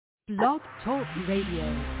Blog Talk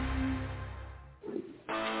Radio.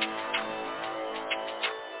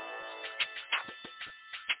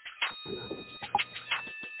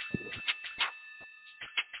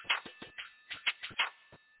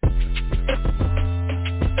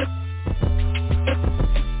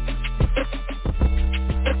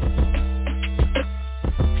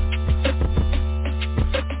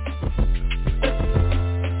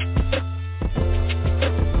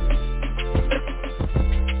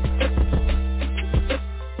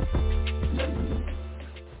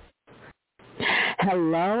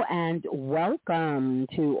 Hello and welcome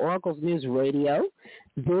to Oracle's News Radio.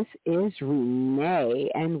 This is Renee,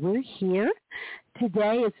 and we're here.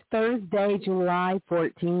 Today is Thursday, July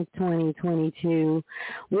 14th, 2022.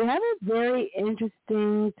 We have a very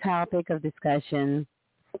interesting topic of discussion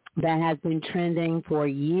that has been trending for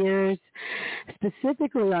years,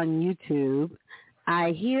 specifically on YouTube.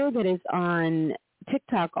 I hear that it's on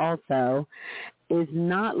TikTok also, is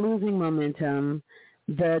not losing momentum.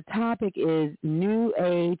 The topic is New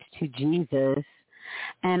Age to Jesus,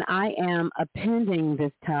 and I am appending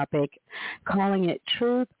this topic, calling it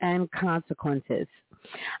Truth and Consequences.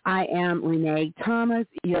 I am Renee Thomas,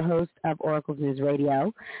 your host of Oracle's News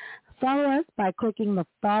Radio. Follow us by clicking the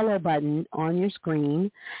follow button on your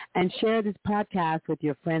screen and share this podcast with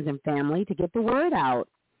your friends and family to get the word out.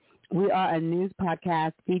 We are a news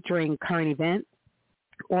podcast featuring current events,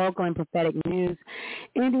 Oracle and prophetic news,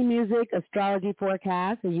 indie music, astrology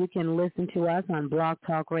forecasts, and you can listen to us on Blog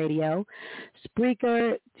Talk Radio,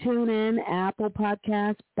 Spreaker, TuneIn, Apple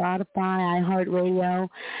Podcasts, Spotify, iHeartRadio,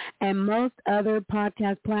 and most other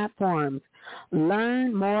podcast platforms.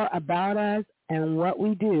 Learn more about us and what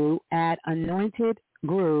we do at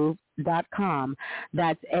anointedgroove.com.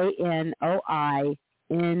 That's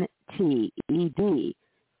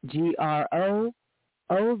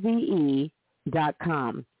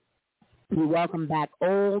ANOINTEDGROOVE.com. We welcome back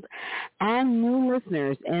old and new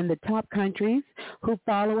listeners in the top countries who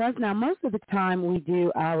follow us. Now, most of the time we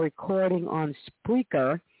do our recording on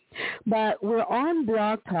Spreaker, but we're on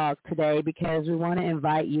Blog Talk today because we want to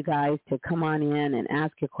invite you guys to come on in and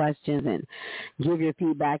ask your questions and give your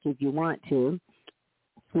feedback if you want to.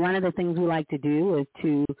 One of the things we like to do is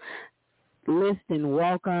to list and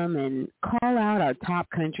welcome and call out our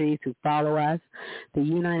top countries who follow us: the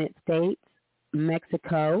United States,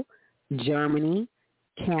 Mexico, Germany,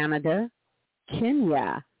 Canada,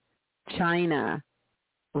 Kenya, China,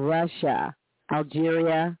 Russia,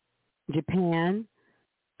 Algeria, Japan,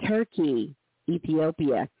 Turkey,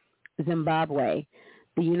 Ethiopia, Zimbabwe,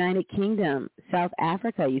 the United Kingdom, South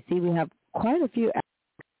Africa. You see, we have quite a few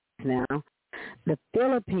now. The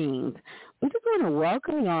Philippines. We just want to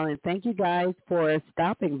welcome y'all and thank you guys for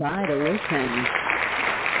stopping by to listen.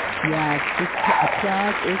 Yes, this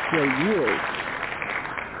applause is for you.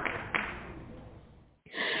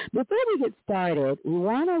 Before we get started, we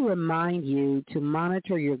want to remind you to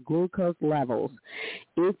monitor your glucose levels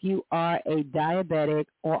if you are a diabetic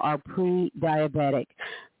or are pre-diabetic.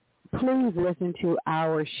 Please listen to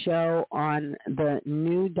our show on the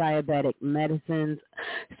new diabetic medicines,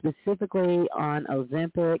 specifically on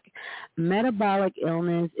Ozempic. Metabolic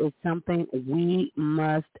illness is something we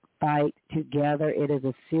must fight together. It is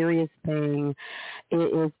a serious thing.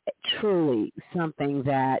 It is truly something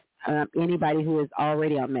that anybody who is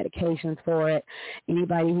already on medications for it,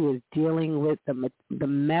 anybody who is dealing with the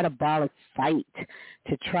metabolic fight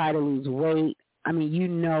to try to lose weight, I mean, you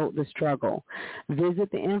know the struggle. Visit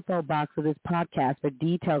the info box of this podcast for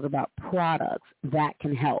details about products that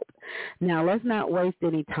can help. Now, let's not waste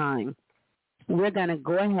any time. We're going to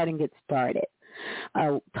go ahead and get started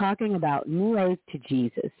talking about New Age to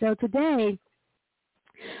Jesus. So today,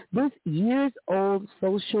 this years-old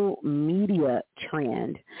social media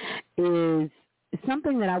trend is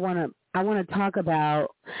something that I want to talk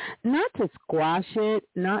about, not to squash it,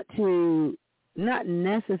 not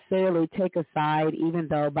necessarily take a side, even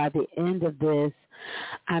though by the end of this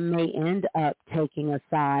I may end up taking a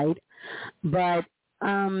side. But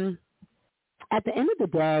at the end of the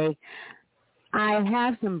day, I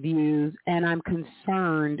have some views, and I'm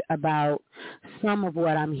concerned about some of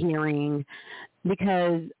what I'm hearing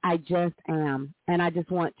because I just am. And I just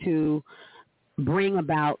want to bring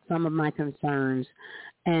about some of my concerns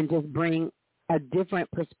and just bring a different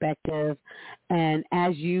perspective. And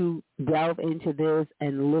as you delve into this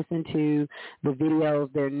and listen to the videos,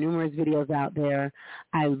 there are numerous videos out there.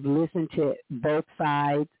 I've listened to both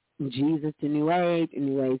sides, Jesus to New Age,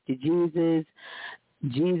 New Age to Jesus,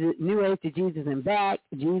 New Age to Jesus and back,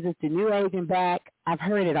 Jesus to New Age and back. I've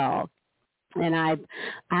heard it all. And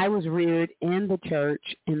I was reared in the church,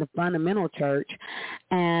 in the fundamental church,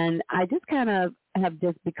 and I just kind of have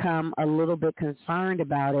just become a little bit concerned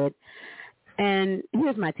about it. And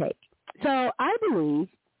here's my take. So I believe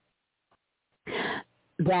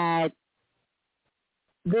that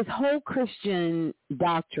this whole Christian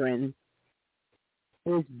doctrine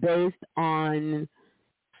is based on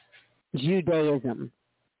Judaism.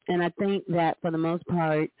 And I think that for the most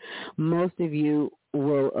part, most of you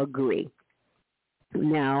will agree.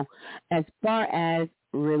 Now, as far as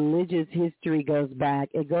religious history goes back,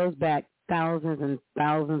 it goes back thousands and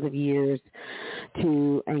thousands of years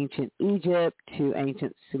to ancient Egypt, to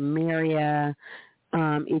ancient Sumeria.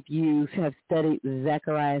 If you have studied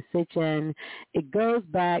Zecharia Sitchin, it goes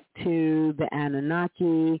back to the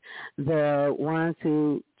Anunnaki, the ones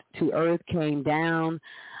who to earth came down,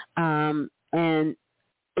 and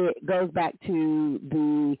it goes back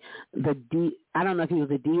to I don't know if he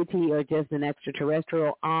was a deity or just an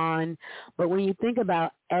extraterrestrial but when you think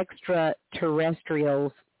about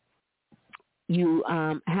extraterrestrials, you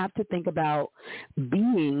have to think about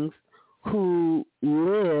beings who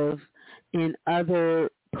live in other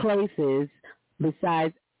places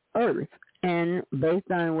besides Earth. And based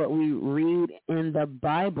on what we read in the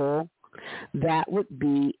Bible, that would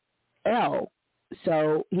be El.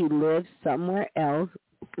 So he lives somewhere else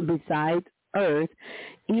besides Earth.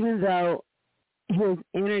 Even though his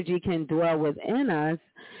energy can dwell within us,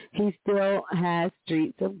 he still has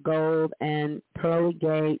streets of gold and pearly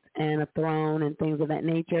gates and a throne and things of that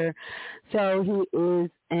nature. So he is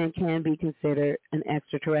and can be considered an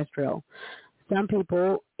extraterrestrial. Some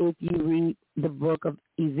people, if you read the book of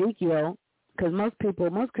Ezekiel, because most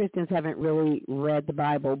Christians haven't really read the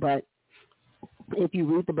Bible, but if you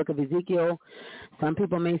read the book of Ezekiel, some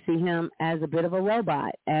people may see him as a bit of a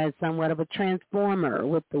robot, as somewhat of a transformer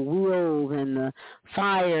with the wheels and the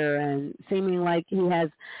fire, and seeming like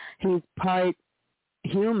he's part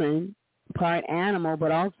human, part animal,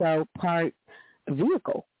 but also part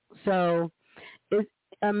vehicle. So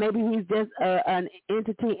maybe he's just an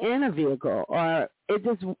entity in a vehicle, or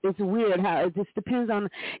it's weird how it just depends on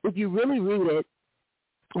if you really read it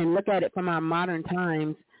and look at it from our modern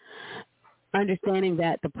times. Understanding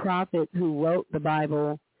that the prophets who wrote the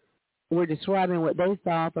Bible were describing what they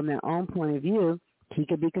saw from their own point of view, he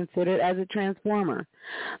could be considered as a transformer.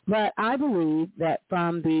 But I believe that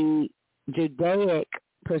from the Judaic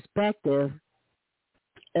perspective,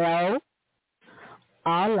 El,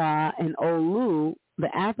 Allah, and Olu,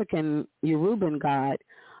 the African Yoruban god,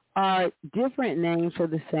 are different names for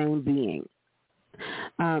the same being.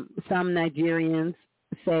 Some Nigerians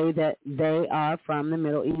say that they are from the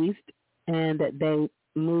Middle East, and that they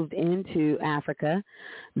moved into Africa.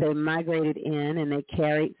 They migrated in, and they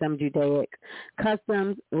carried some Judaic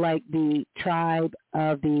customs, like the tribe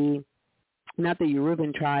of not the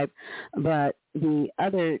Yoruban tribe, but the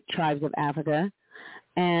other tribes of Africa.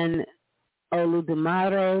 And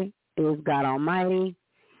Oludumare is God Almighty,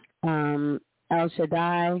 El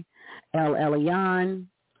Shaddai, El Elyon,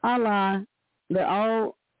 Allah. They're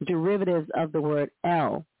all derivatives of the word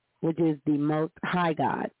El, which is the Most High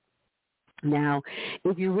God. Now,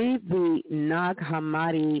 if you read the Nag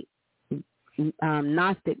Hammadi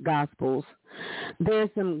Gnostic Gospels, there's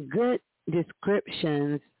some good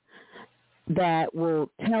descriptions that will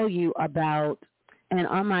tell you about, and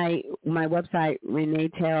on my website,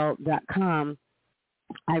 reneetail.com,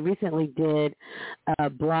 I recently did a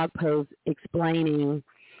blog post explaining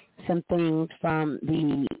some things from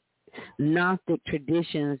the Gnostic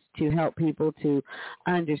traditions to help people to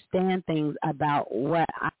understand things about what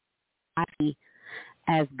I see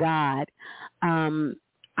as God. I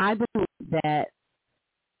believe that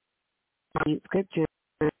scriptures,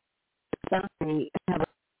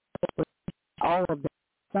 all of them,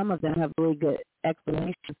 some of them have really good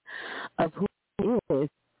explanations of who he is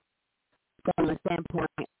from a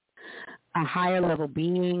standpoint, a higher level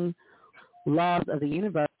being, laws of the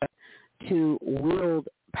universe to wield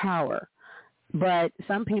power. But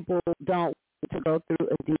some people don't want to go through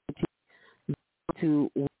a deity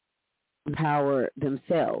to empower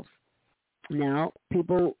themselves. Now,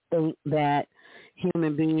 people think that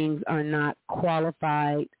human beings are not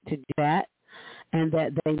qualified to do that, and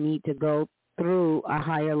that they need to go through a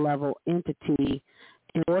higher level entity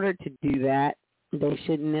in order to do that. They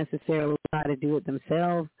shouldn't necessarily try to do it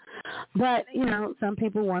themselves. But, some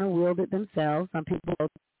people want to wield it themselves. Some people go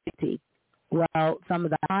to deity. Well, some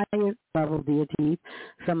of the highest level deities,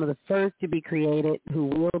 some of the first to be created who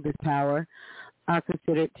wield this power, are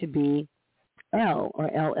considered to be El,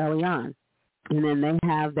 or El Elyon. And then they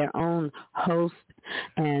have their own host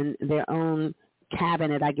and their own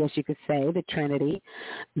cabinet, I guess you could say, the Trinity,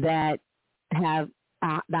 that have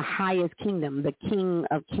the highest kingdom, the King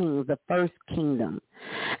of Kings, the first kingdom.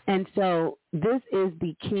 And so this is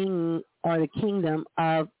the king or the kingdom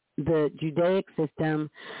of the Judaic system,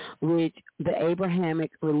 which the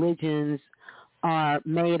Abrahamic religions are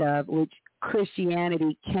made of, which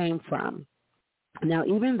Christianity came from. Now,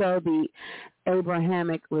 even though the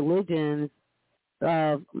Abrahamic religions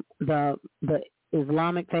of the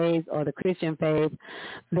Islamic faith or the Christian faith,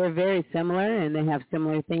 they're very similar and they have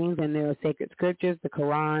similar things in their sacred scriptures, the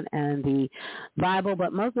Quran and the Bible,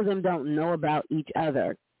 but most of them don't know about each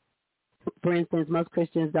other. For instance, most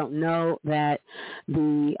Christians don't know that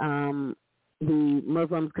the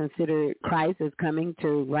Muslims consider Christ as coming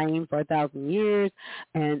to reign for 1,000 years,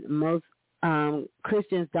 and most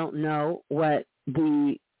Christians don't know what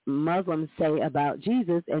the Muslims say about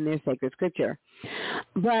Jesus in their sacred scripture.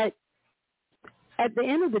 But at the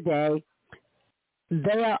end of the day,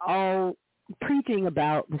 they are all preaching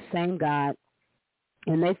about the same God,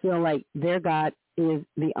 and they feel like their God is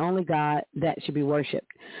the only God that should be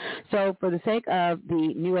worshipped. So for the sake of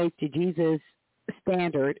the New Age to Jesus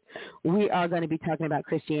standard, we are going to be talking about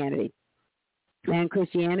Christianity. And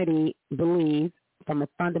Christianity believes, from a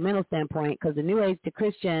fundamental standpoint, because the New Age to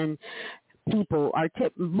Christian people are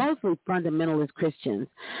mostly fundamentalist Christians.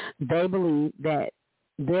 They believe that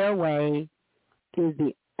their way is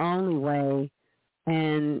the only way,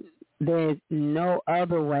 and there's no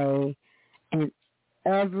other way, and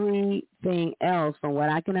everything else, from what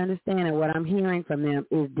I can understand and what I'm hearing from them,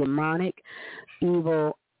 is demonic,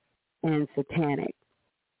 evil, and satanic.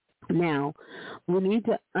 Now, we need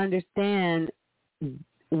to understand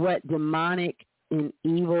what demonic and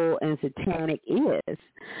evil and satanic is.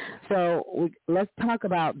 So let's talk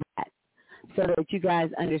about that so that you guys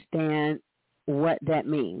understand what that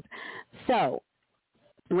means. So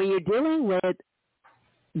when you're dealing with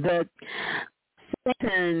the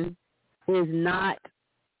Satan is not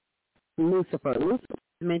Lucifer. Lucifer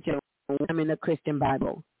is mentioned in the Christian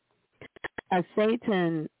Bible.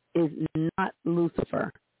 Satan is not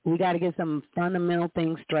Lucifer. We got to get some fundamental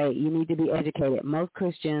things straight. You need to be educated. Most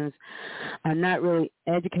Christians are not really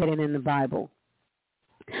educated in the Bible.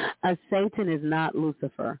 Satan is not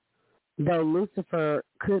Lucifer, though Lucifer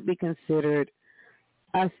could be considered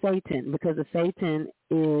a Satan, because a Satan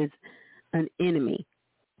is an enemy,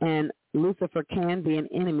 and Lucifer can be an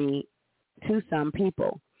enemy to some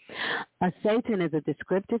people. A Satan is a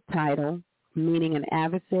descriptive title, meaning an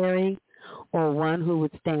adversary or one who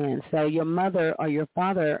withstands. So your mother or your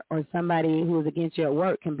father or somebody who is against you at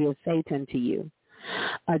work can be a Satan to you.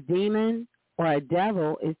 A demon or a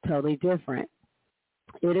devil is totally different.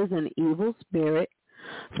 It is an evil spirit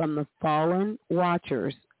from the fallen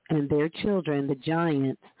watchers and their children, the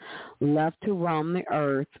giants, left to roam the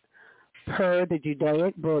earth, per the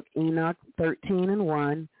Judaic book Enoch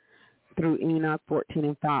 13:1 through Enoch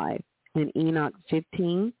 14:5, and Enoch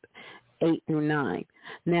 15:8-9.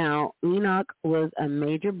 Now, Enoch was a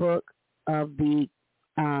major book of the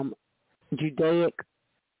Judaic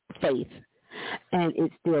faith, and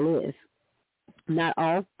it still is. Not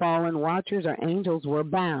all fallen watchers or angels were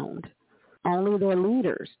bound. Only their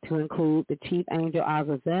leaders, to include the chief angel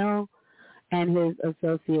Azazel and his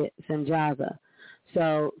associate Semjaza.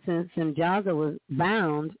 So since Semjaza was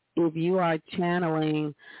bound, if you are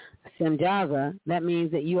channeling Semjaza, that means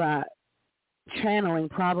that you are channeling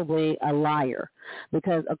probably a liar,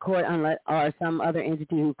 because or some other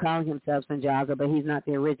entity who calls himself Semjaza, but he's not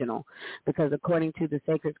the original, because according to the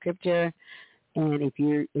sacred scripture, and if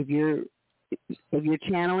you're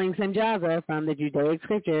channeling Semjaza from the Judaic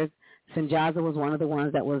scriptures, Semjaza was one of the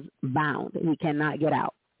ones that was bound. He cannot get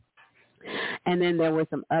out. And then there were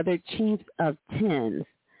some other chiefs of tens,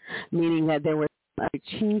 meaning that there were other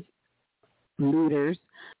chief leaders,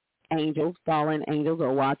 angels, fallen angels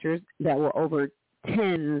or watchers, that were over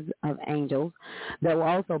tens of angels that were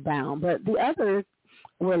also bound. But the others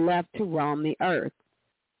were left to roam the earth,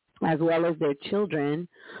 as well as their children,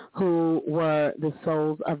 who were the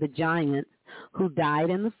souls of the giants who died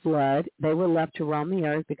in the flood. They were left to roam the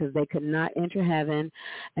earth because they could not enter heaven,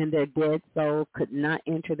 and their dead souls could not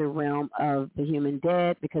enter the realm of the human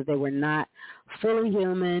dead because they were not fully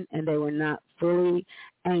human and they were not fully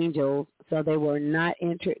angels. So they were not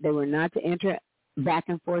to enter back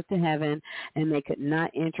and forth to heaven, and they could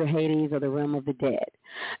not enter Hades or the realm of the dead.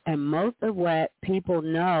 And most of what people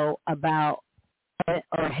know about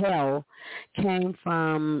or hell came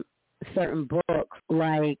from certain books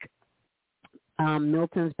like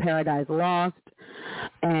Milton's Paradise Lost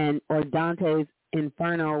or Dante's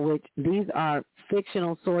Inferno, which these are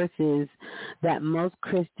fictional sources that most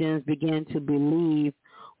Christians began to believe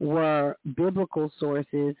were biblical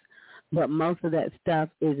sources but most of that stuff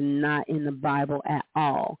is not in the Bible at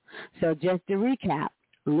all. So just to recap,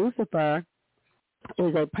 Lucifer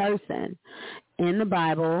is a person in the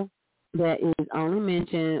Bible that is only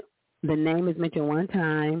mentioned, the name is mentioned one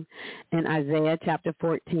time in Isaiah chapter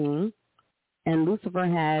 14, and Lucifer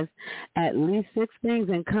has at least 6 things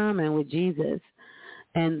in common with Jesus.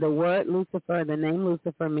 And the word Lucifer, the name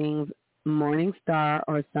Lucifer means morning star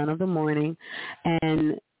or son of the morning,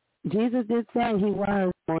 and Jesus did say he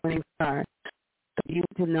was morning star. If you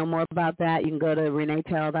want to know more about that, you can go to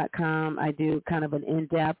reneeterrell.com. I do kind of an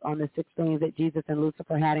in-depth on the 6 things that Jesus and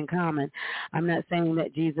Lucifer had in common. I'm not saying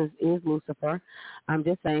that Jesus is Lucifer. I'm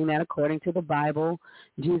just saying that according to the Bible,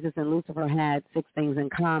 Jesus and Lucifer had 6 things in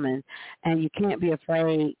common. And you can't be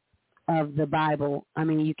afraid of the Bible. I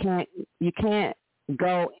mean, you can't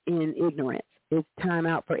go in ignorance. It's time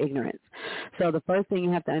out for ignorance. So the first thing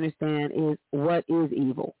you have to understand is, what is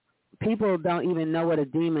evil? People don't even know what a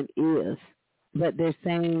demon is, but they're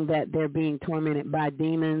saying that they're being tormented by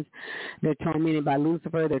demons. They're tormented by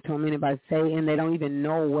Lucifer. They're tormented by Satan. They don't even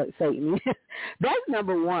know what Satan is. That's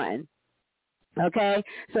number one. Okay?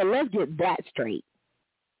 So let's get that straight.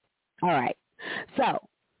 All right. So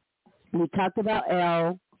we talked about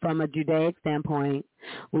El from a Judaic standpoint.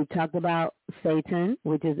 We talked about Satan,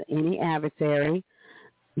 which is any adversary,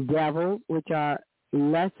 devils, which are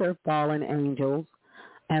lesser fallen angels,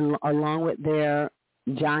 and along with their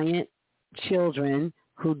giant children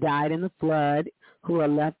who died in the flood, who are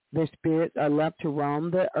left, their spirits are left to roam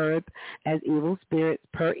the earth as evil spirits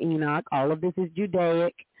per Enoch. All of this is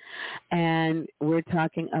Judaic. And we're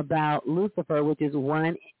talking about Lucifer, which is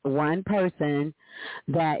one person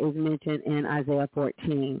that is mentioned in Isaiah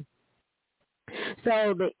 14.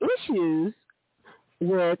 So the issues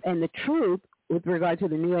with, and the truth with regard to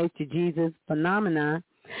the New Age to Jesus phenomena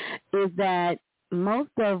is that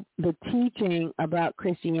most of the teaching about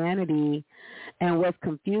Christianity and what's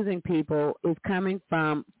confusing people is coming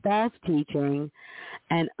from false teaching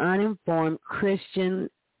and uninformed Christian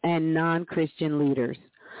and non-Christian leaders.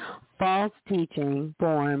 False teaching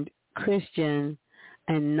formed Christian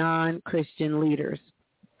and non-Christian leaders.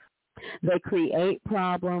 They create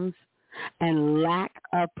problems and lack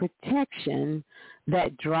of protection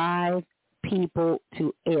that drive people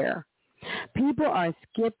to err. People are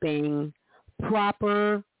skipping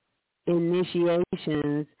proper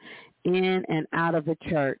initiations in and out of the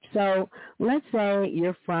church. So let's say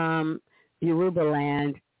you're from Yoruba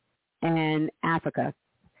land and Africa,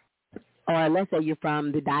 or let's say you're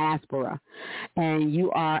from the diaspora and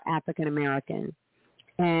you are African American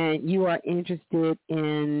and you are interested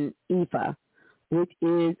in Ifa, which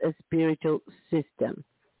is a spiritual system.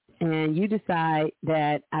 And you decide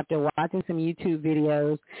that after watching some YouTube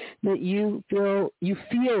videos that you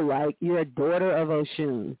feel like you're a daughter of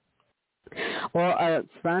Oshun or a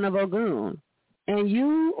son of Ogun, and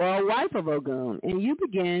you or a wife of Ogun, and you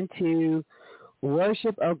begin to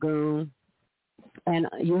worship Ogun, and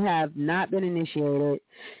you have not been initiated.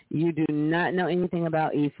 You do not know anything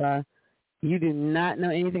about Ifa. You do not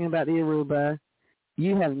know anything about the Yoruba.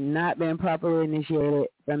 You have not been properly initiated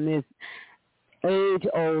from this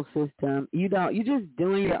age-old system. You're just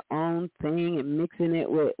doing your own thing and mixing it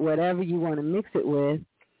with whatever you want to mix it with.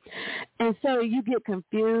 And so you get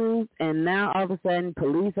confused, and now all of a sudden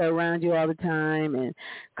police are around you all the time, and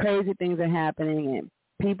crazy things are happening, and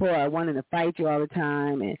people are wanting to fight you all the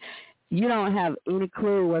time, and you don't have any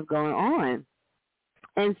clue what's going on.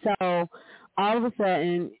 And so all of a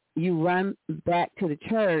sudden you run back to the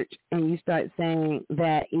church and you start saying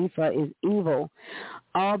that Ifa is evil,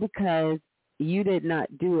 all because you did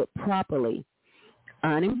not do it properly.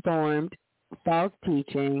 Uninformed, false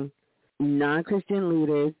teaching, non-Christian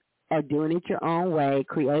leaders are doing it your own way,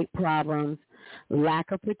 create problems,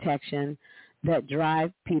 lack of protection that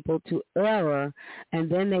drive people to error,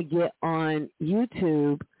 and then they get on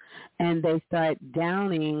YouTube and they start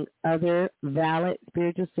downing other valid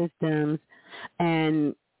spiritual systems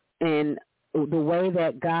and the way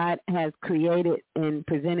that God has created and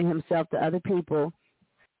presented himself to other people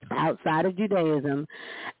outside of Judaism,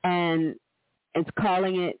 and it's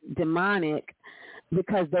calling it demonic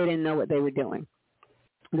because they didn't know what they were doing.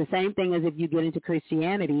 The same thing as if you get into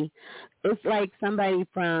Christianity, it's like somebody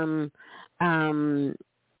from, I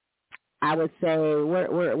would say,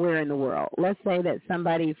 we're in the world. Let's say that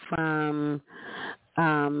somebody from,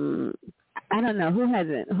 I don't know, who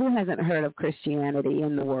hasn't heard of Christianity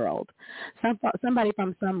in the world? Somebody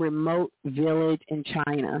from some remote village in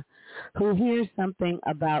China who hears something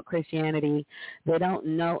about Christianity. They don't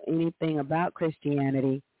know anything about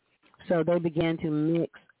Christianity, so they begin to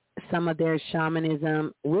mix some of their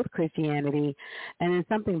shamanism with Christianity, and then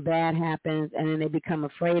something bad happens, and then they become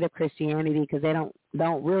afraid of Christianity because they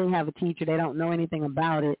don't really have a teacher, they don't know anything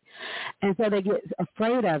about it, and so they get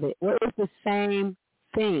afraid of it. Well, it's the same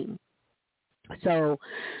thing. So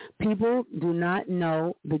people do not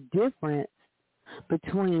know the difference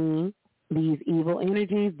between these evil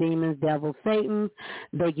energies, demons, devils, Satan.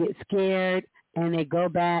 They get scared and they go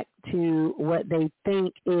back to what they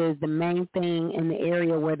think is the main thing in the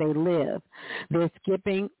area where they live. They're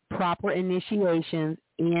skipping proper initiations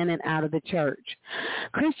in and out of the church.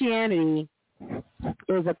 Christianity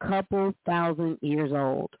is a couple thousand years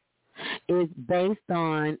old. It's based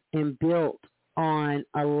on and built on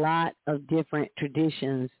a lot of different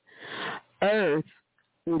traditions. Earth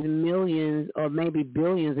is millions or maybe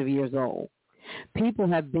billions of years old. People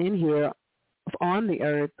have been here on the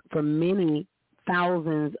earth for many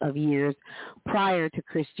thousands of years prior to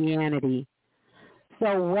Christianity.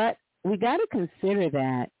 So what we got to consider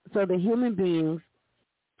that. So the human beings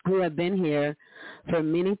who have been here for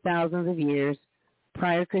many thousands of years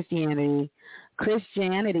prior to Christianity,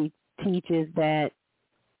 Christianity teaches that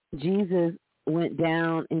Jesus went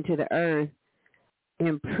down into the earth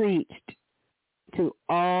and preached to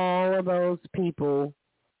all of those people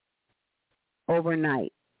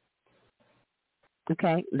overnight.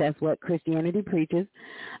 Okay, that's what Christianity preaches.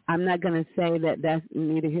 I'm not going to say that that's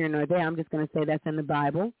neither here nor there. I'm just going to say that's in the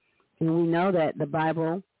Bible. And we know that the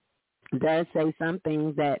Bible does say some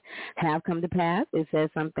things that have come to pass. It says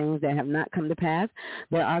some things that have not come to pass.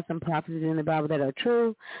 There are some prophecies in the Bible that are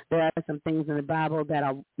true. There are some things in the Bible that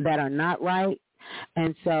are not right.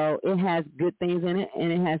 And so it has good things in it,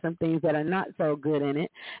 and it has some things that are not so good in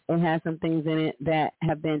it. It has some things in it that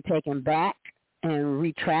have been taken back and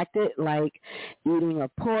retracted, like eating of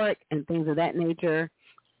pork and things of that nature,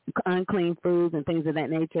 unclean foods and things of that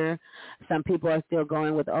nature. Some people are still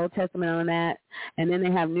going with the Old Testament on that. And then they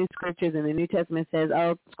have new scriptures, and the New Testament says,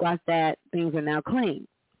 oh, squash that, things are now clean.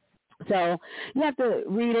 So you have to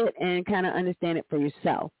read it and kind of understand it for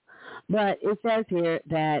yourself. But it says here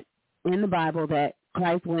that in the Bible that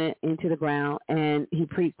Christ went into the ground and he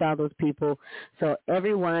preached to all those people. So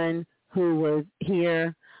everyone who was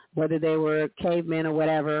here, whether they were cavemen or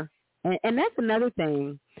whatever, and that's another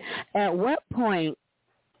thing. At what point,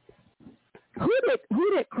 who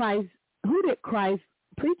did Christ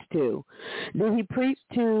preach to? Did he preach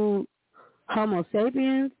to Homo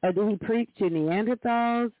sapiens, or did he preach to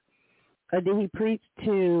Neanderthals, or did he preach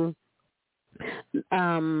to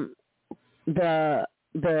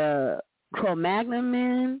the Cro-Magnon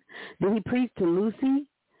men? Did he preach to Lucy,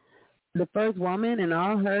 the first woman, and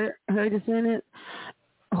all her descendants?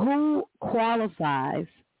 Who qualifies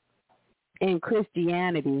in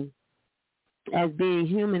Christianity as being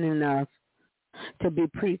human enough to be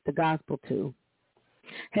preached the gospel to?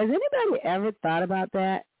 Has anybody ever thought about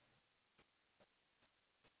that?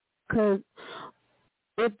 Because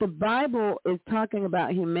if the Bible is talking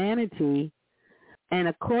about humanity, and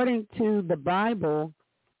according to the Bible,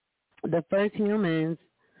 the first humans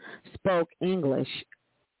spoke English,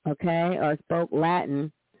 okay, or spoke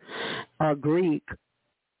Latin or Greek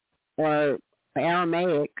or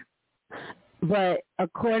Aramaic. But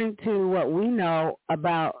according to what we know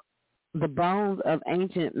about the bones of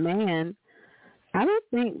ancient man, I don't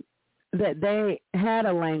think that they had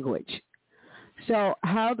a language. So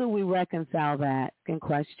how do we reconcile that in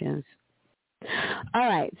questions? All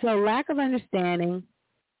right, so lack of understanding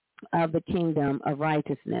of the kingdom of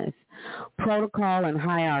righteousness, protocol and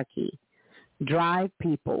hierarchy drive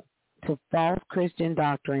people to false Christian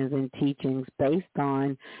doctrines and teachings based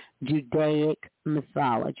on Judaic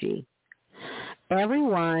mythology.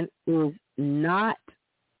 Everyone is not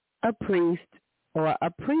a priest or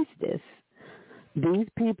a priestess. These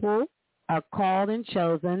people are called and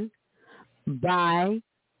chosen by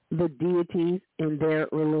the deities in their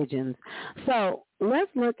religions. So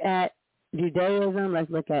let's look at Judaism, let's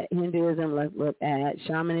look at Hinduism, let's look at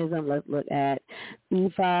shamanism, let's look at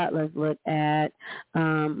Ifa, let's look at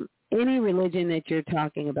any religion that you're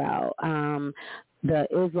talking about, the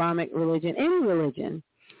Islamic religion, any religion.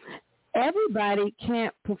 Everybody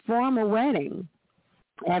can't perform a wedding.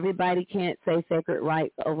 Everybody can't say sacred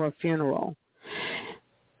rites over a funeral.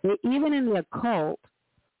 Even in the occult,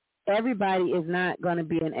 everybody is not going to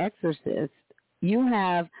be an exorcist. You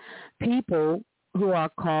have people who are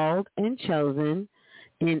called and chosen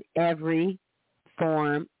in every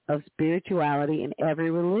form of spirituality in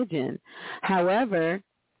every religion. However,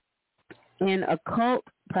 in occult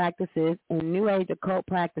practices, in New Age occult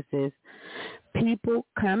practices, people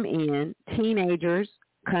come in, teenagers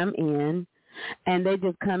come in, and they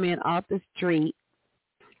just come in off the street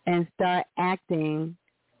and start acting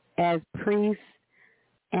as priests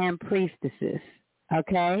and priestesses,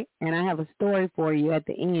 okay? And I have a story for you at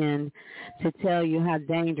the end to tell you how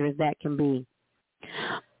dangerous that can be.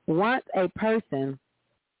 Once a person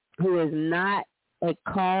who is not a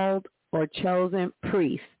called or chosen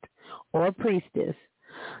priest or priestess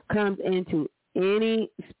comes into any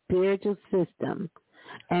spiritual system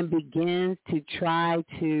and begins to try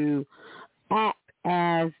to act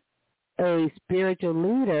as a spiritual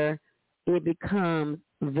leader, it becomes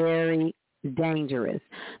very dangerous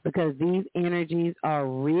because these energies are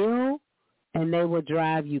real and they will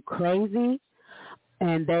drive you crazy.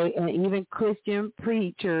 And even Christian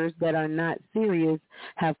preachers that are not serious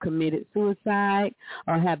have committed suicide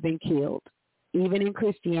or have been killed, even in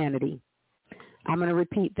Christianity. I'm going to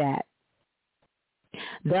repeat that.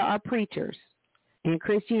 There are preachers in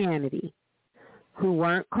Christianity who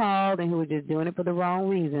weren't called and who were just doing it for the wrong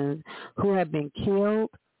reasons, who have been killed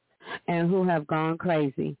and who have gone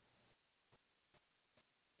crazy.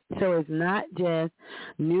 So it's not just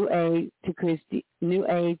New Age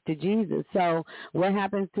to Jesus. So what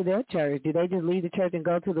happens to their church? Do they just leave the church and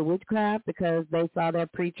go to the witchcraft because they saw their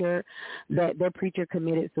preacher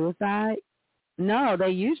committed suicide? No, they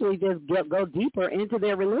usually just go deeper into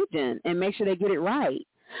their religion and make sure they get it right.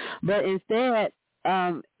 But instead,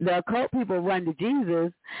 the occult people run to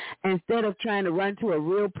Jesus instead of trying to run to a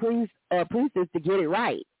real priest or priestess to get it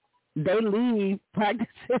right. They leave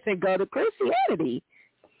practices and go to Christianity.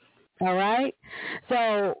 All right?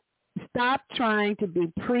 So stop trying to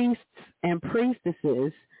be priests and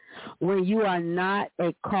priestesses when you are not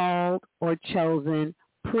a called or chosen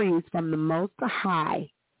priest from the Most High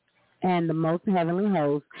and the most heavenly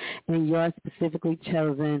host in your specifically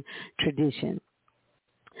chosen tradition.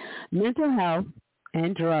 Mental health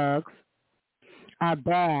and drugs are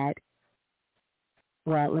bad.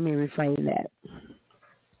 Well, let me rephrase that.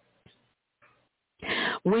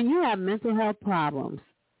 When you have mental health problems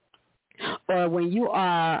or when you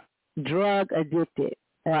are drug addicted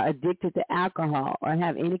or addicted to alcohol or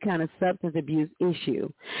have any kind of substance abuse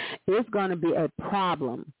issue, it's going to be a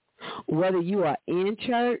problem whether you are in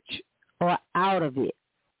church or out of it.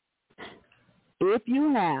 If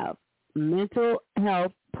you have mental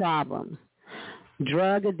health problems,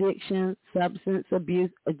 drug addiction, substance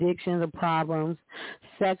abuse addictions are problems,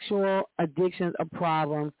 sexual addictions are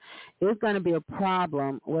problems, it's going to be a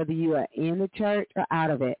problem whether you are in the church or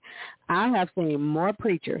out of it. I have seen more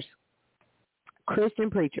preachers,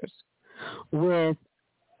 Christian preachers, with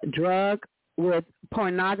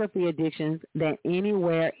pornography addictions than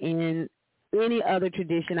anywhere in any other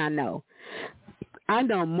tradition I know. I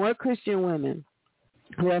know more Christian women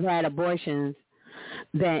who have had abortions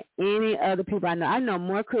than any other people I know. I know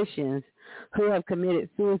more Christians who have committed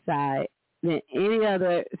suicide than any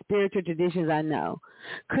other spiritual traditions I know.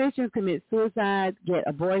 Christians commit suicide, get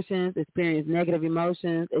abortions, experience negative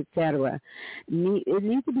emotions, etc. It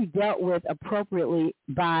needs to be dealt with appropriately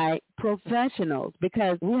by professionals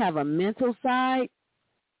because we have a mental side,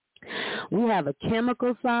 we have a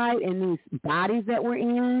chemical side in these bodies that we're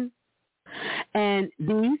in, and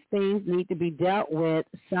these things need to be dealt with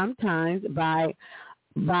sometimes by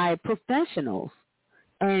professionals.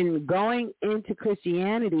 And going into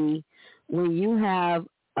Christianity when you have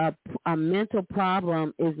a mental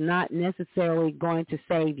problem is not necessarily going to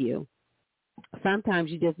save you. Sometimes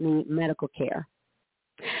you just need medical care.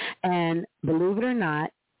 And believe it or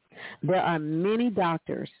not, there are many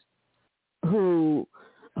doctors who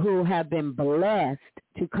have been blessed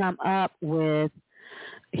to come up with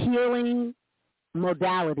healing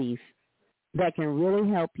modalities that can really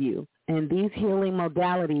help you. And these healing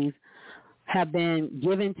modalities have been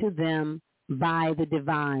given to them by the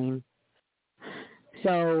divine.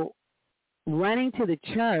 So running to the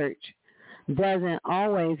church doesn't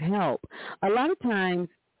always help. A lot of times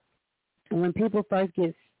when people first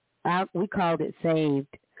get out, we called it saved.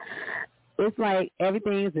 It's like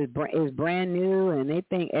everything is brand new and they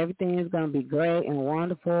think everything is going to be great and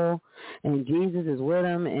wonderful and Jesus is with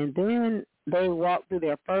them, and then they walk through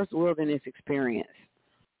their first wilderness experience.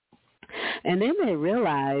 And then they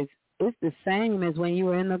realize it's the same as when you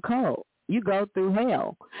were in the cult. You go through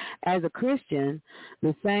hell. As a Christian,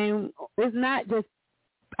 the same, it's not just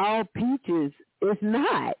all peaches. It's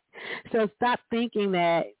not. So stop thinking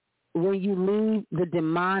that when you leave the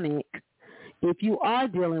demonic, if you are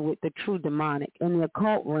dealing with the true demonic in the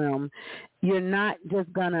occult realm, you're not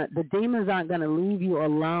just the demons aren't going to leave you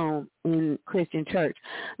alone in Christian church.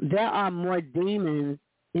 There are more demons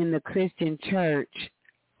in the Christian church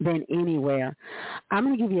than anywhere. I'm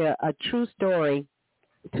going to give you a true story,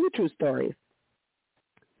 two true stories.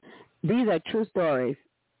 These are true stories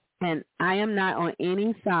and I am not on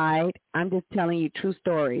any side. I'm just telling you true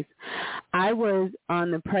stories. I was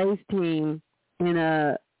on the praise team in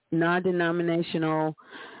a non-denominational,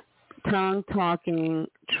 tongue-talking,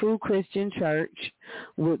 true Christian church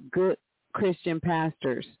with good Christian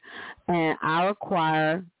pastors. And our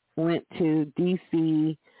choir went to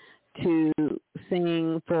D.C. to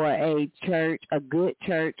sing for a church, a good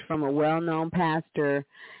church from a well-known pastor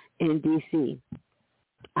in D.C.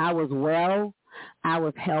 I was well. I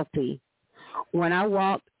was healthy. When I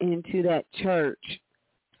walked into that church,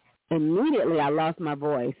 immediately I lost my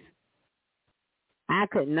voice. I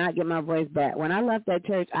could not get my voice back. When I left that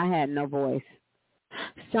church, I had no voice.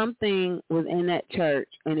 Something was in that church,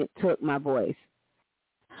 and it took my voice.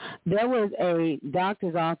 There was a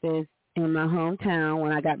doctor's office in my hometown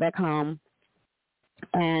when I got back home,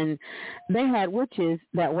 and they had witches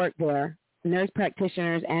that worked there, nurse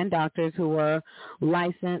practitioners and doctors who were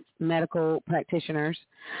licensed medical practitioners.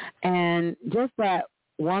 And just that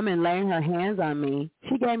woman laying her hands on me,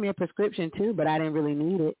 she gave me a prescription too, but I didn't really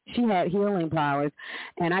need it. She had healing powers,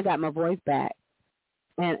 and I got my voice back.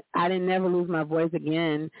 And I didn't never lose my voice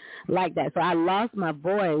again like that. So I lost my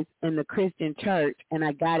voice in the Christian church, and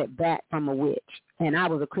I got it back from a witch, and I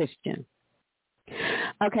was a Christian.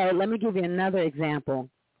 Okay, let me give you another example.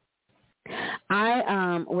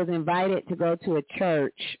 I was invited to go to a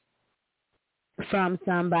church from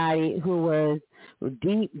somebody who was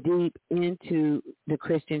deep into the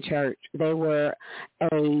Christian church. They were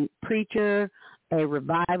a preacher, a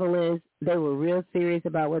revivalist. They were real serious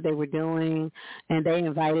about what they were doing, and they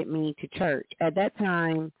invited me to church. At that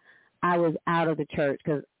time, I was out of the church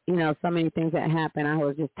because, you know, so many things that happened. I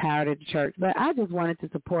was just tired of the church, but I just wanted to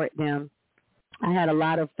support them. I had a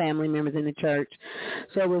lot of family members in the church,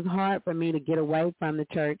 so it was hard for me to get away from the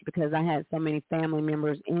church because I had so many family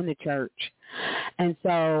members in the church. And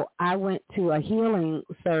so I went to a healing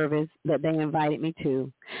service that they invited me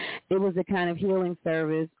to. It was a kind of healing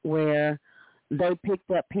service where they picked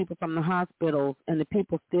up people from the hospitals, and the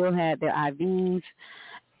people still had their IVs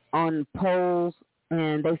on poles,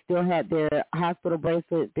 and they still had their hospital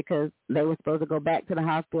bracelets because they were supposed to go back to the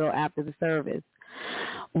hospital after the service.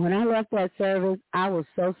 When I left that service, I was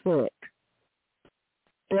so sick.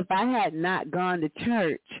 If I had not gone to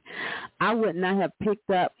church, I would not have picked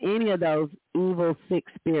up any of those evil, sick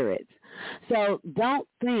spirits. So don't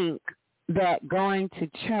think that going to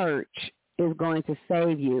church is going to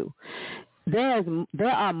save you. There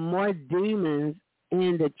are more demons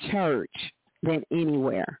in the church than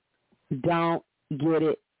anywhere. Don't get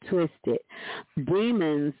it twisted.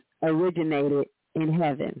 Demons originated in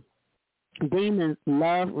heaven. Demons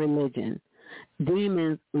love religion.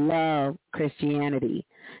 Demons love Christianity.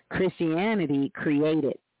 Christianity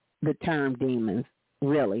created the term demons,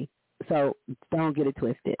 really. So don't get it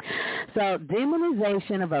twisted. So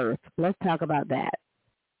demonization of earth. Let's talk about that.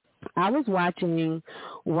 I was watching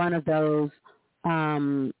one of those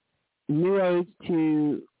New Age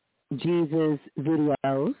to Jesus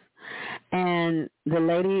videos, and the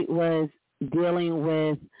lady was dealing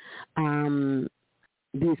with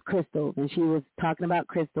these crystals, and she was talking about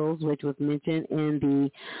crystals, which was mentioned in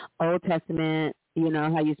the Old Testament, you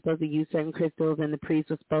know, how you're supposed to use certain crystals, and the priest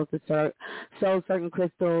was supposed to sew certain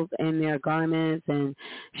crystals in their garments, and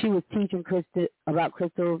she was teaching about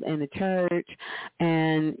crystals in the church.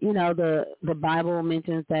 And, you know, the Bible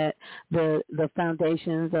mentions that the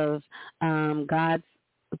foundations of God's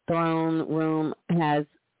throne room has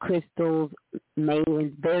crystals made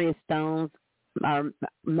in various stones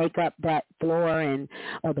make up that floor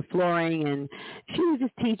or the flooring, and she was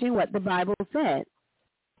just teaching what the Bible said.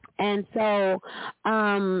 And so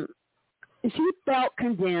she felt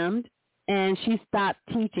condemned, and she stopped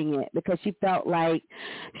teaching it because she felt like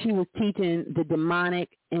she was teaching the demonic,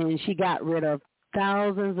 and she got rid of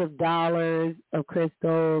thousands of dollars of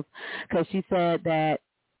crystals because she said that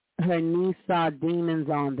her niece saw demons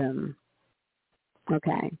on them.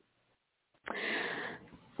 Okay.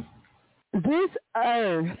 This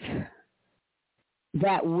earth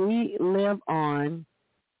that we live on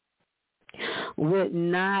would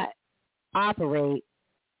not operate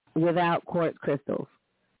without quartz crystals.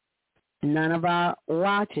 None of our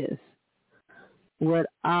watches would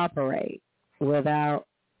operate without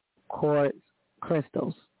quartz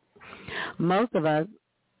crystals. Most of us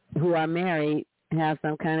who are married have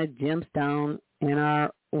some kind of gemstone in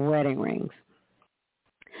our wedding rings.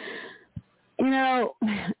 You know,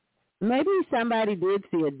 maybe somebody did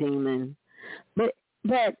see a demon, but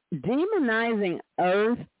demonizing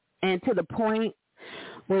earth and to the point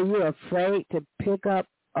where you're afraid to pick up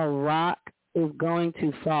a rock is going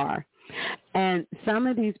too far. And some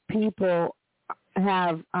of these people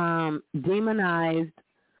have demonized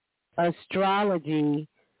astrology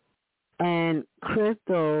and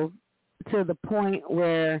crystals to the point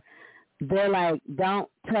where they're like, don't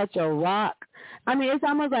touch a rock. I mean, it's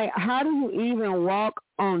almost like, how do you even walk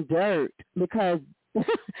on dirt? Because,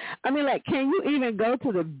 I mean, like, can you even go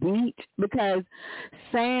to the beach? Because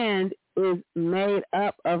sand is made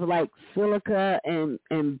up of, like, silica and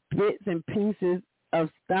bits and pieces of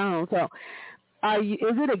stone. So is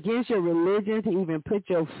it against your religion to even put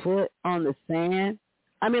your foot on the sand?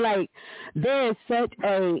 I mean, like, there is such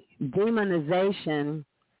a demonization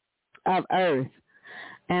of Earth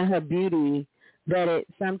and her beauty that it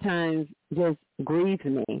sometimes just grieves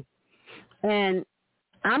me. And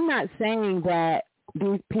I'm not saying that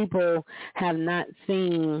these people have not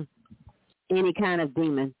seen any kind of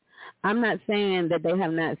demon. I'm not saying that they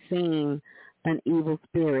have not seen an evil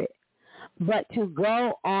spirit. But to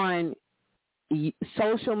go on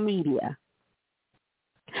social media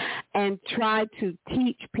and try to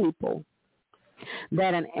teach people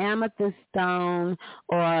that an amethyst stone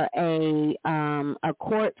or a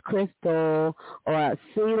quartz crystal or a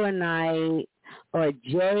selenite or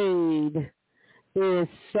jade is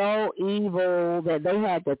so evil that they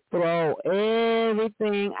had to throw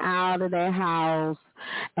everything out of their house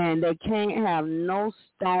and they can't have no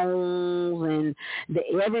stones, and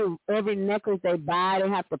every necklace they buy they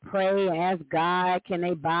have to pray and ask God, can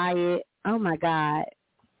they buy it? Oh my God.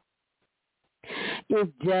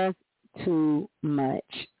 It's just too much.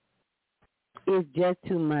 It's just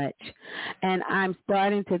too much. And I'm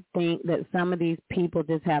starting to think that some of these people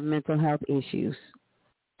just have mental health issues.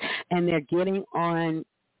 And they're getting on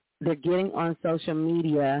social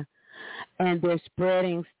media and they're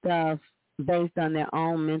spreading stuff based on their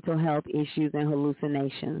own mental health issues and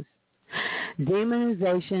hallucinations.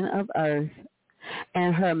 Demonization of Earth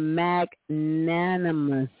and her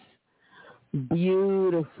magnanimous,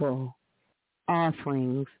 beautiful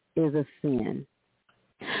offerings is a sin.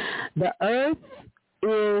 The earth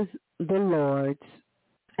is the Lord's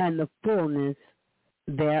and the fullness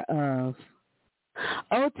thereof.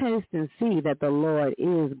 Oh, taste and see that the Lord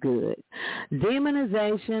is good.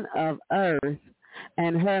 Demonization of earth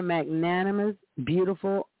and her magnanimous,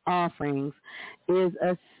 beautiful offerings is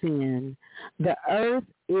a sin. The earth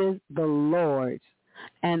is the Lord's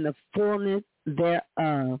and the fullness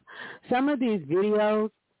thereof. Some of these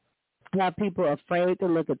videos have people afraid to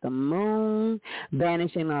look at the moon,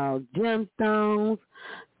 banishing all gemstones,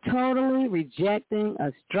 totally rejecting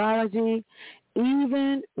astrology,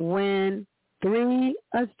 even when 3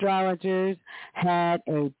 astrologers had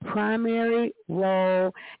a primary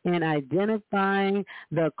role in identifying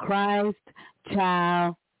the Christ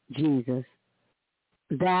child, Jesus.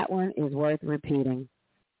 That one is worth repeating.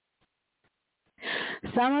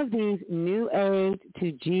 Some of these New Age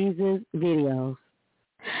to Jesus videos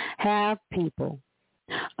have people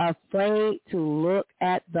afraid to look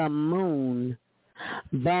at the moon,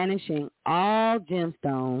 banishing all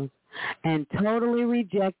gemstones, and totally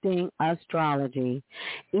rejecting astrology,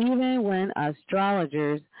 even when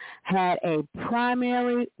astrologers had a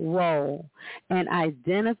primary role in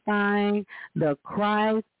identifying the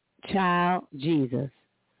Christ child Jesus.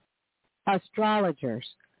 Astrologers.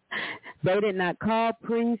 They did not call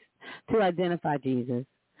priests to identify Jesus.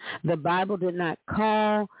 The Bible did not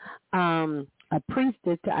call a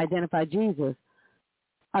priestess to identify Jesus.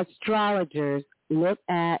 Astrologers look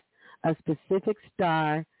at a specific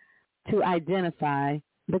star to identify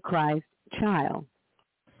the Christ child.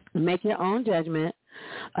 Make your own judgment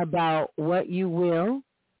about what you will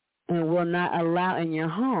and will not allow in your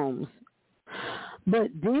homes.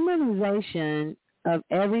 But demonization of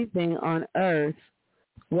everything on earth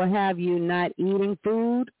will have you not eating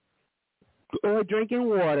food or drinking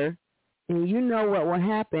water, and you know what will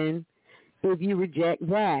happen if you reject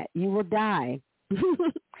that. You will die.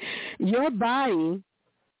 Your body.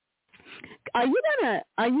 Are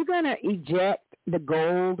you gonna eject the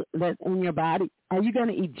gold that's in your body? Are you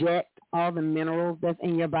gonna eject all the minerals that's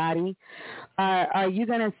in your body? Are you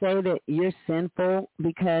gonna say that you're sinful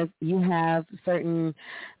because you have certain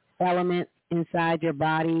elements inside your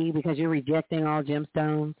body because you're rejecting all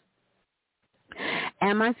gemstones?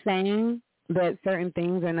 Am I saying that certain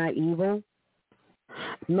things are not evil?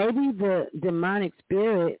 Maybe the demonic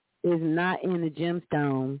spirit is not in the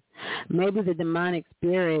gemstone. Maybe the demonic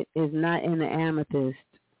spirit is not in the amethyst.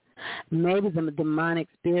 Maybe the demonic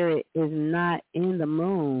spirit is not in the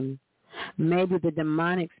moon. Maybe the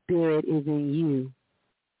demonic spirit is in you.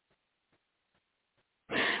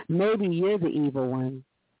 Maybe you're the evil one.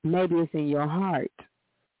 Maybe it's in your heart.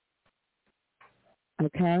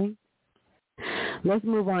 Okay? Let's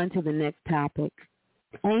move on to the next topic.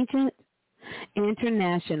 Ancient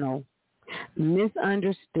International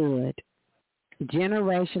Misunderstood.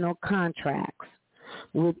 Generational contracts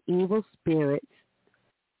with evil spirits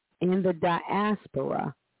in the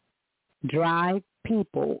diaspora drive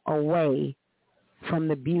people away from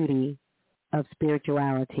the beauty of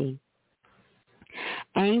spirituality.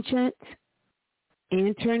 Ancient,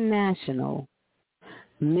 international,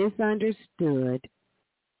 misunderstood,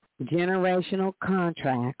 generational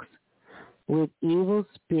contracts with evil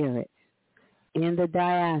spirits in the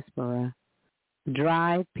diaspora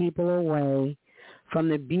drive people away from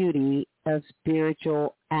the beauty of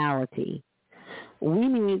spirituality. We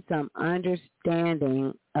need some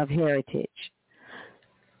understanding of heritage.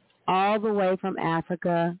 All the way from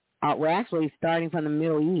Africa, we're actually starting from the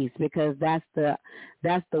Middle East because that's the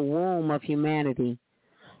womb of humanity.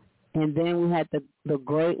 And then we had the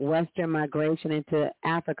great Western migration into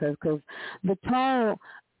Africa because the tall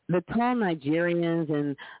Nigerians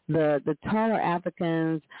and the taller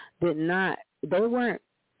Africans they weren't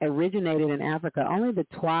originated in Africa. Only the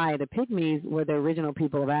Twi, the Pygmies, were the original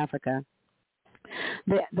people of Africa.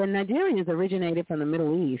 The Nigerians originated from the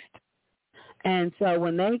Middle East. And so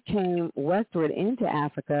when they came westward into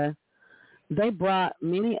Africa, they brought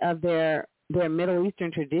many of their Middle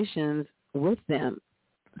Eastern traditions with them,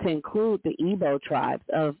 to include the Igbo tribes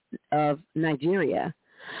of Nigeria.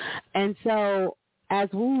 And so as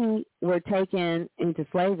we were taken into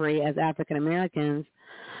slavery as African Americans,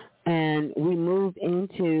 and we moved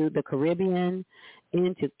into the Caribbean,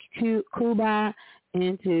 into Cuba,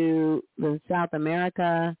 into South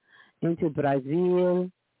America, into Brazil,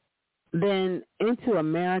 then into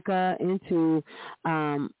America, into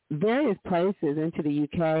various places, into the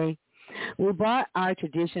UK, we brought our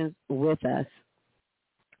traditions with us.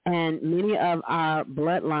 And many of our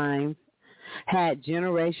bloodlines had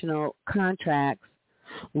generational contracts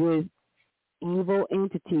with evil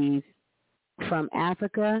entities from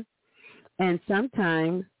Africa, and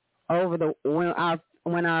sometimes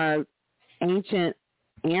when our ancient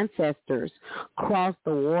ancestors crossed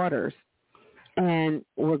the waters and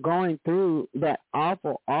were going through that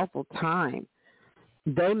awful, awful time,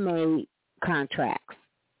 they made contracts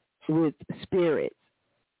with spirits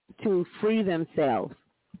to free themselves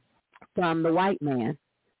from the white man.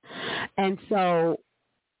 And so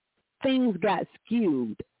things got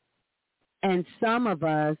skewed, and some of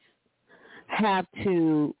us have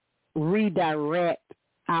to redirect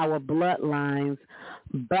our bloodlines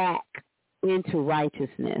back into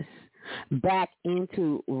righteousness, back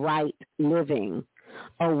into right living,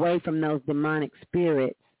 away from those demonic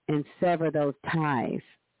spirits, and sever those ties.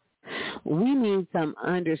 We need some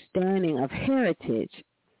understanding of heritage,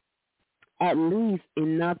 at least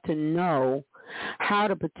enough to know how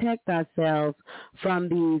to protect ourselves from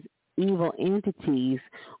these evil entities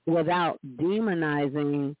without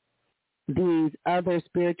demonizing these other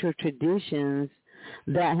spiritual traditions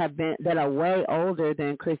that are way older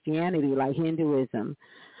than Christianity, like Hinduism.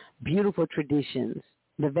 Beautiful traditions.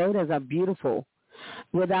 The Vedas are beautiful,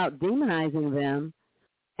 without demonizing them,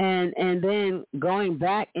 and then going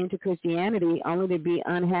back into Christianity only to be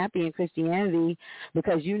unhappy in Christianity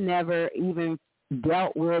because you never even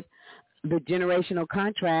dealt with the generational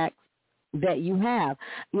contracts that you have.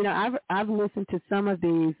 You know, I've listened to some of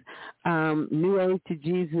these New Age to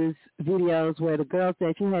Jesus videos where the girl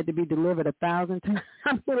said she had to be delivered 1,000 times.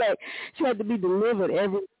 I feel like she had to be delivered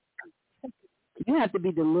you have to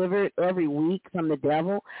be delivered every week from the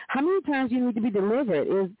devil. How many times do you need to be delivered?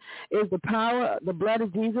 Is the power, the blood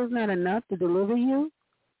of Jesus not enough to deliver you?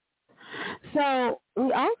 So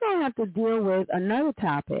we also have to deal with another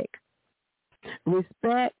topic,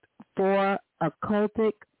 respect for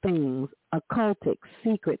occultic things, occultic,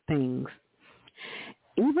 secret things.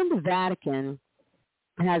 Even the Vatican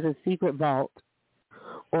has a secret vault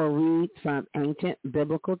or reads from ancient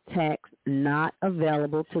biblical texts not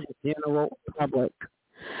available to the general public.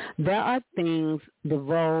 There are things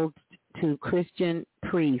divulged to Christian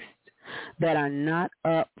priests that are not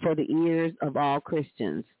up for the ears of all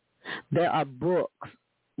Christians. There are books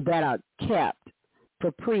that are kept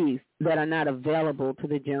for priests that are not available to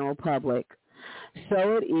the general public.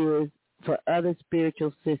 So it is for other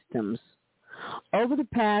spiritual systems. Over the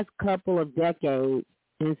past couple of decades,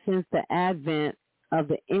 and since the advent of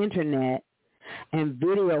the internet and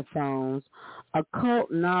video phones, occult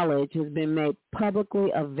knowledge has been made publicly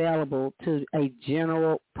available to a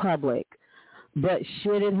general public. But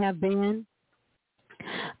should it have been?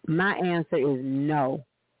 My answer is no.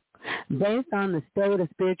 Based on the state of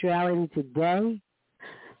spirituality today,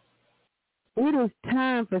 it is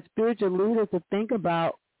time for spiritual leaders to think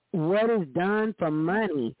about what is done for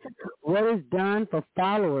money, what is done for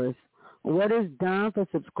followers, what is done for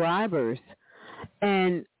subscribers.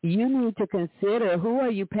 And you need to consider, who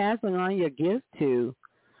are you passing on your gifts to?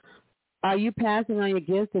 Are you passing on your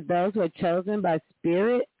gifts to those who are chosen by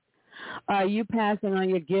Spirit? Are you passing on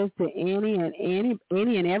your gifts to any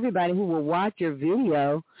and everybody who will watch your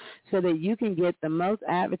video so that you can get the most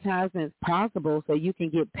advertisements possible so you can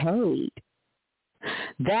get paid?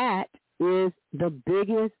 That is the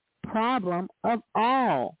biggest problem of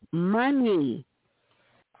all, money.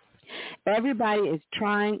 Everybody is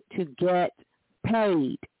trying to get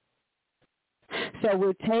paid. So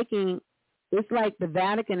we're taking, it's like the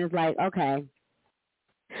Vatican is like, okay,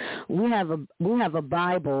 we have a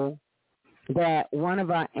Bible that one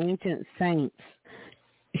of our ancient saints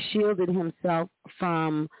shielded himself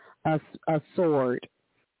from a sword,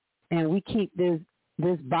 and we keep this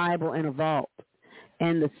Bible in a vault,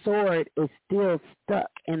 and the sword is still stuck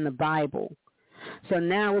in the Bible. So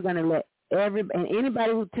now we're going to let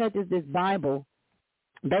anybody who touches this Bible,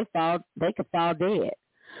 they could fall dead,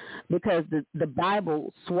 because the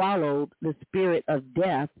Bible swallowed the spirit of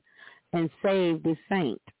death and saved this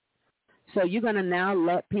saint. So you're going to now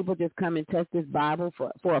let people just come and touch this Bible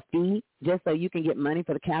for a fee just so you can get money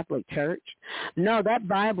for the Catholic Church? No, that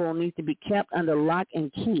Bible needs to be kept under lock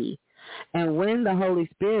and key. And when the Holy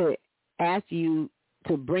Spirit asks you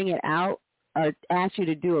to bring it out or asks you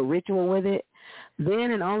to do a ritual with it,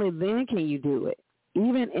 then and only then can you do it.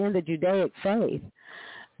 Even in the Judaic faith,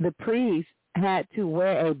 the priests had to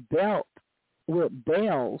wear a belt with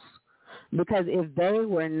bells, because if they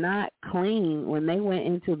were not clean when they went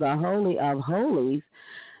into the Holy of Holies,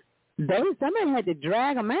 somebody had to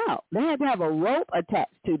drag them out. They had to have a rope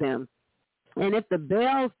attached to them. And if the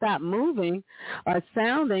bells stopped moving or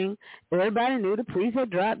sounding, everybody knew the priest had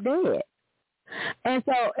dropped dead. And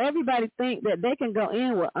so everybody think that they can go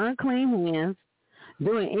in with unclean hands,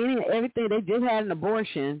 doing everything. They just had an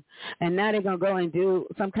abortion, and now they're going to go and do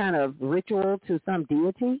some kind of ritual to some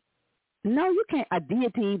deity. No, you can't. A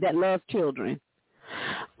deity that loves children.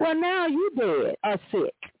 Well, now you dead or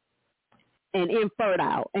sick and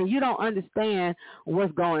infertile, and you don't understand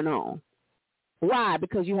what's going on. Why?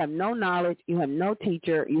 Because you have no knowledge, you have no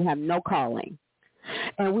teacher, you have no calling.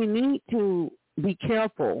 And we need to be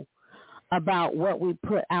careful about what we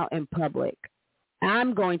put out in public.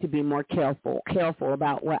 I'm going to be more careful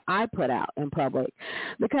about what I put out in public,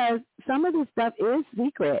 because some of this stuff is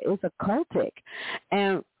secret. It's occultic.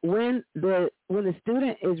 And when the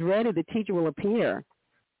student is ready, the teacher will appear.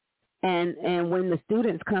 And when the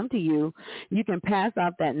students come to you, you can pass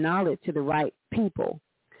off that knowledge to the right people.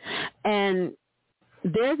 And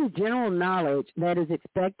there's a general knowledge that is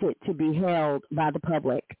expected to be held by the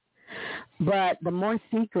public. But the more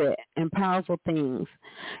secret and powerful things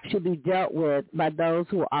should be dealt with by those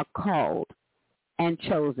who are called and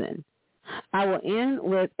chosen. I will end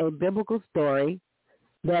with a biblical story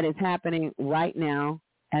that is happening right now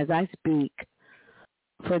as I speak,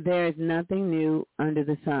 for there is nothing new under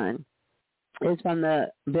the sun. It's from the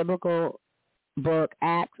biblical book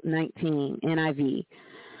Acts 19, NIV,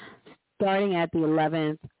 starting at the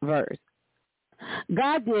 11th verse.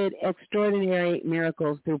 God did extraordinary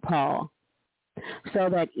miracles through Paul, so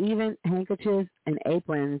that even handkerchiefs and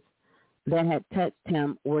aprons that had touched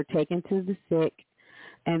him were taken to the sick,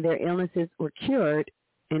 and their illnesses were cured,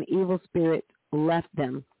 and evil spirits left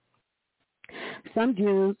them. Some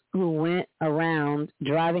Jews who went around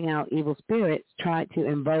driving out evil spirits tried to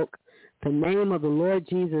invoke the name of the Lord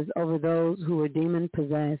Jesus over those who were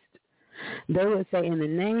demon-possessed. They would say, "In the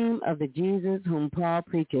name of the Jesus whom Paul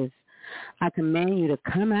preaches, I command you to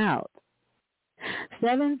come out."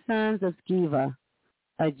 7 sons of Sceva,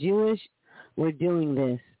 a Jewish, were doing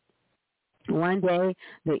this. One day,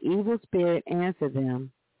 the evil spirit answered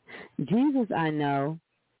them, "Jesus I know,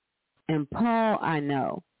 and Paul I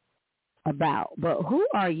know about, but who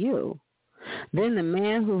are you?" Then the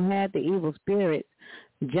man who had the evil spirits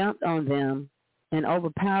jumped on them and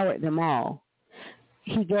overpowered them all.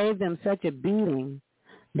 He gave them such a beating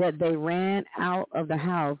that they ran out of the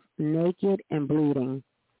house naked and bleeding.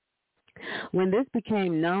 When this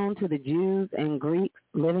became known to the Jews and Greeks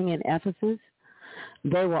living in Ephesus,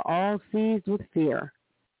 they were all seized with fear,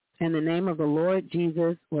 and the name of the Lord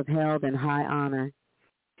Jesus was held in high honor.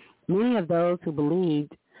 Many of those who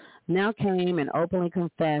believed now came and openly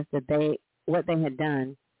confessed what they had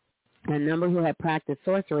done. A number who had practiced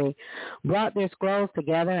sorcery brought their scrolls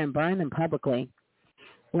together and burned them publicly.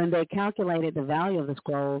 When they calculated the value of the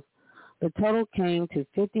scrolls, the total came to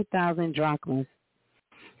 50,000 drachmas.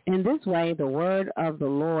 In this way, the word of the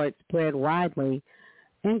Lord spread widely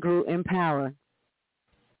and grew in power.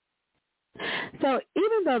 So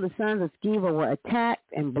even though the sons of Sceva were attacked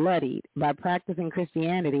and bloodied by practicing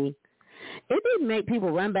Christianity, It didn't make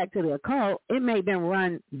people run back to the occult. It made them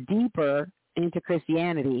run deeper into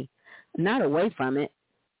Christianity, not away from it.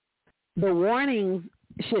 The warnings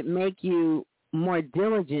should make you more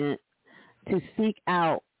diligent to seek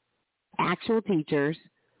out actual teachers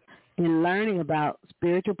in learning about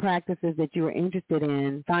spiritual practices that you are interested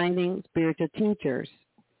in, finding spiritual teachers.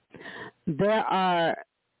 There are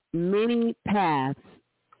many paths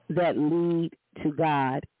that lead to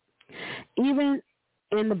God. Even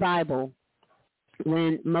in the Bible,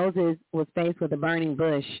 when Moses was faced with a burning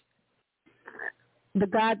bush, the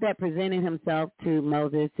God that presented himself to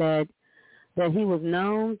Moses said that he was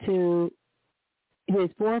known to his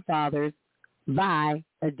forefathers by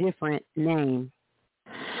a different name.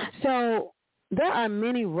 So there are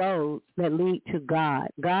many roads that lead to God.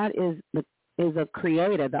 God is a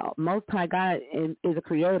creator. The Most High God is a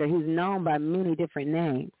creator. He's known by many different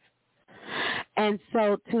names. And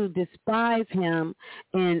so to despise him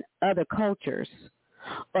in other cultures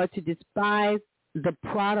or to despise the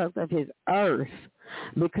product of his earth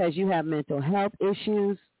because you have mental health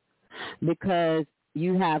issues, because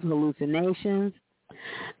you have hallucinations,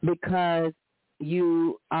 because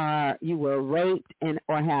you were raped and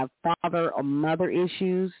or have father or mother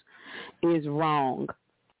issues is wrong,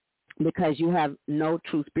 because you have no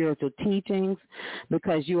true spiritual teachings,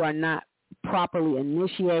 because you are not properly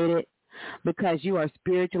initiated, because you are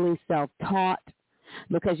spiritually self-taught,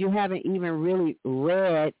 because you haven't even really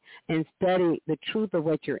read and studied the truth of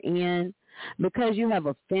what you're in, because you have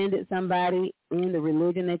offended somebody in the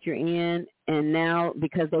religion that you're in, and now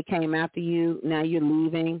because they came after you, now you're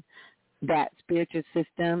leaving that spiritual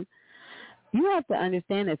system. You have to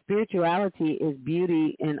understand that spirituality is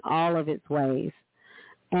beauty in all of its ways.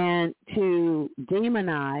 And to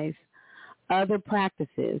demonize other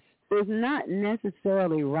practices is not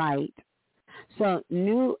necessarily right. So,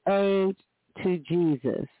 New Age to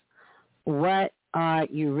Jesus, what are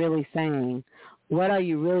you really saying? What are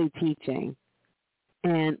you really teaching?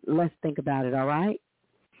 And let's think about it, all right?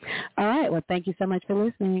 All right, well, thank you so much for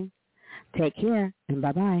listening. Take care, and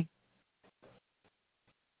bye-bye.